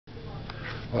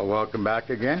Well, welcome back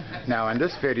again. Now in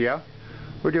this video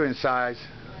we're doing size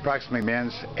approximately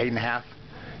men's 8.5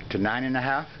 to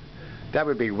 9.5. That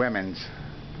would be women's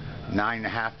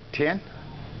 9.5 to 10.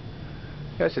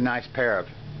 There's a nice pair of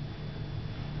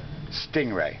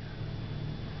Stingray,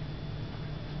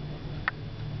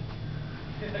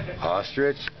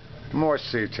 Ostrich, more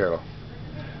Sea Turtle,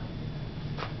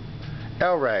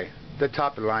 El-Ray, the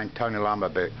top of the line Tony Lama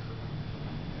boot.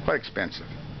 Quite expensive.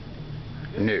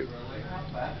 New.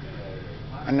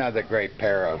 Another great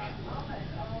pair of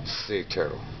Sea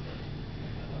Turtle.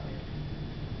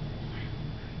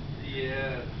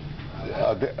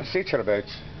 The Sea Turtle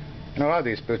boots, and a lot of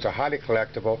these boots are highly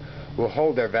collectible, will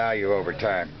hold their value over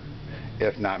time,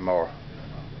 if not more.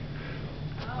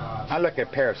 I look at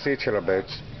a pair of Sea Turtle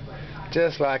boots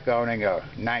just like owning a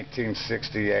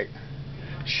 1968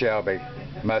 Shelby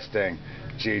Mustang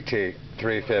GT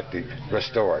 350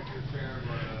 restored.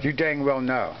 You dang well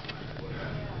know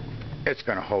it's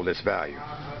going to hold its value.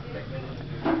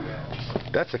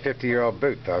 That's a 50-year-old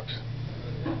boot, folks.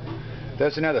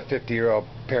 There's another 50-year-old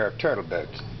pair of turtle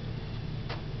boots.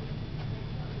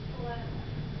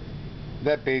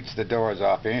 That beats the doors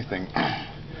off anything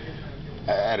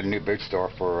at a new boot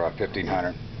store for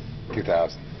 $1,500,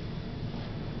 $2,000.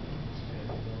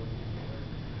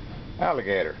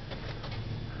 Alligator.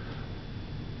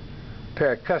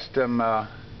 Pair of custom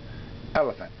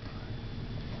elephant.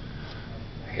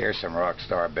 Here's some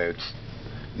Rockstar boots.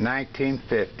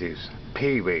 1950s.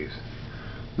 Pee-wees.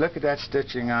 Look at that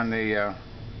stitching on the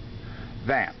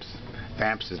Vamps.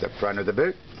 Vamps is the front of the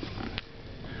boot.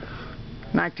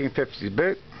 1950s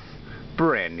boot.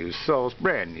 Brand new soles,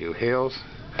 brand new heels.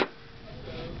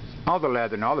 All the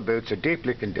leather and all the boots are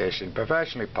deeply conditioned,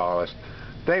 professionally polished.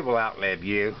 They will outlive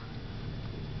you.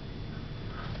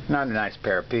 Not a nice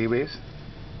pair of Pee-wees.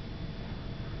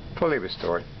 Fully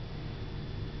restored.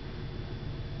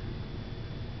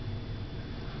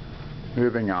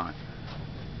 Moving on.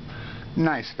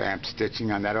 Nice vamp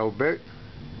stitching on that old boot.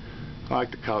 I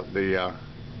like to call it the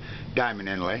diamond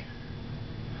inlay.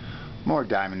 More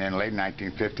diamond inlay,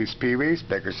 1950s Pee-wees,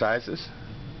 bigger sizes.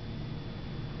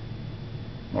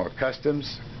 More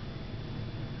customs.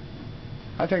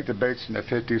 I think the boots in the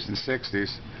 50s and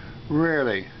 60s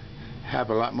really have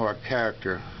a lot more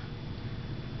character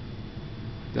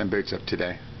than boots of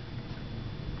today.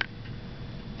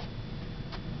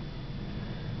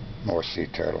 More Sea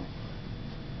Turtle.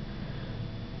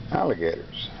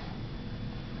 Alligators.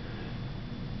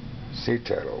 Sea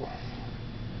Turtle.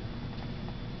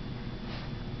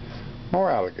 More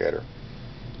alligator.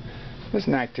 This is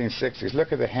 1960s.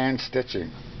 Look at the hand stitching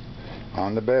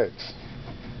on the boots.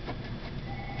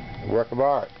 A work of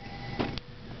art.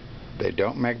 They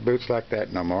don't make boots like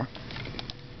that no more.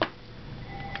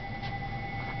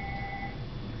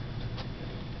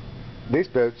 These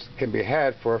boots can be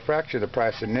had for a fraction of the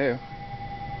price of new,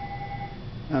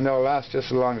 and they'll last just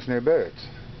as long as new boots,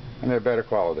 and they're better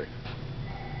quality.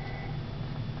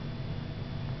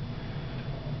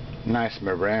 Nice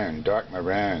maroon, dark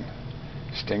maroon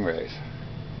Stingrays.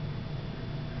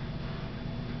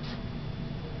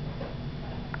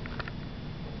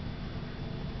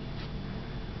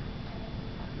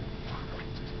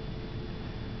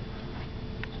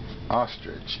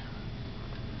 Ostrich.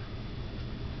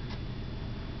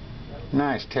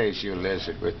 Nice Teju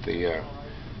lizard with the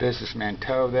businessman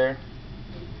toe there.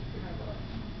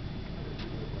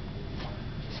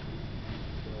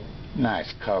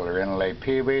 Nice color inlay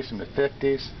Pee-wees from the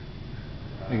 50s.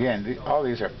 Again, all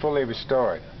these are fully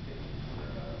restored.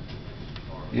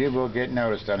 You will get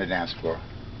noticed on the dance floor.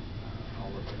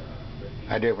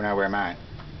 I do it when I wear mine.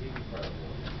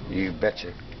 You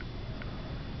betcha.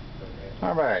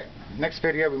 Alright, next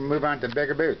video we move on to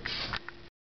bigger boots.